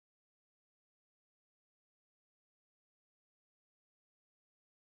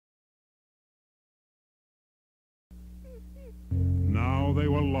now they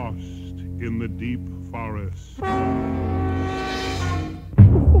were lost in the deep forest. I'm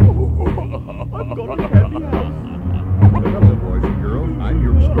gonna have the house. Hello, boys and girls. I'm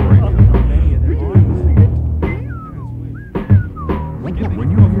your storyteller. When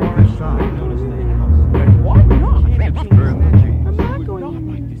you hear this sound, Why not? turn the cheese. I'm not going to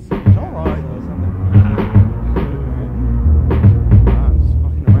like this. It's alright. I'm just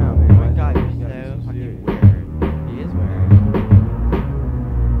fucking around, man. My God, you're so fucking weird. He is weird.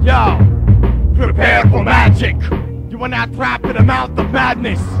 Yo! Prepare for magic! You are now trapped in a mouth of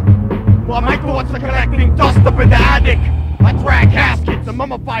madness. While my thoughts are collecting dust up in the attic, I drag caskets and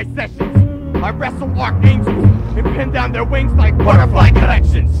mummify sessions. I wrestle archangels and pin down their wings like butterfly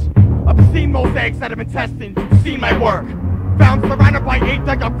collections. Obscene mosaics out of intestines, you've seen my work. Found surrounded by 8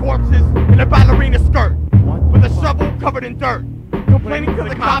 dug-up corpses in a ballerina skirt, with a shovel covered in dirt. Complaining to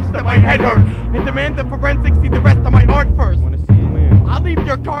the cops that my head hurts, and demand that forensics see the rest of my art first. I'll leave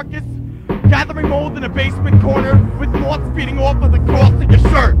your carcass gathering mold in a basement corner, with moths feeding off of the cross of your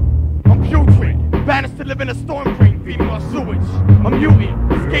shirt. I'm putrid, banished to live in a storm drain feeding on sewage. I'm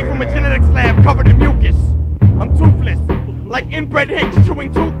mutant, escaped from a genetics lab covered in mucus. I'm toothless, like inbred hicks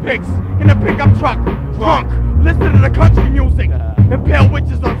chewing toothpicks in a pickup truck, drunk, listening to the country music, and pale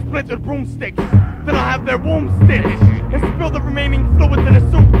witches on splintered broomsticks. Then I'll have their wombs stitched and spill the remaining fluids in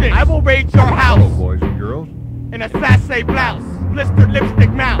a soup dish. I will raid your house. Hello, boys and girls. In a sachet blouse, blistered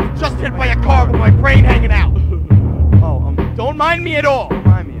lipstick mouth, just hit by a car with my brain hanging out. Don't mind me at all.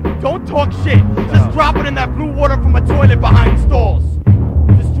 Don't talk shit. Just drop it in that blue water from a toilet behind stalls.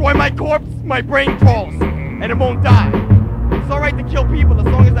 Destroy my corpse, my brain crawls, and it won't die. It's alright to kill people as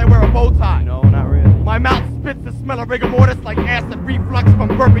long as I wear a bow tie. No, not really. My mouth spits the smell of rigor mortis like acid reflux from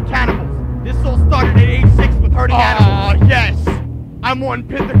burping cannibals. This all started at age 6 with hurting animals. Yes! I'm on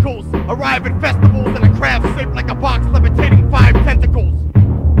pentacles, arrive at festivals in a craft shaped like a box levitating 5 tentacles.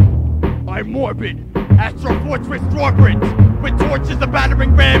 I'm morbid, Astro Fortress drawbridge, with torches, a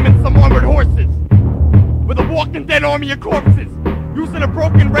battering ram, and some armored horses. With a walking dead army of corpses, using a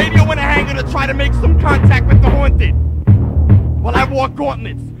broken radio and a hanger to try to make some contact with the haunted. While I walk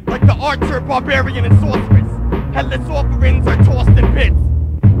gauntlets, like the archer, barbarian, and sorceress, headless offerings are tossed in pits.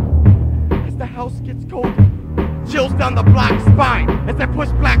 As the house gets colder, chills down the black spine as I push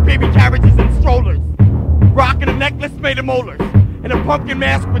black baby carriages and strollers, rocking a necklace made of molars, and a pumpkin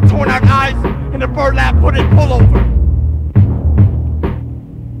mask with torn out eyes, and a burlap hooded pullover.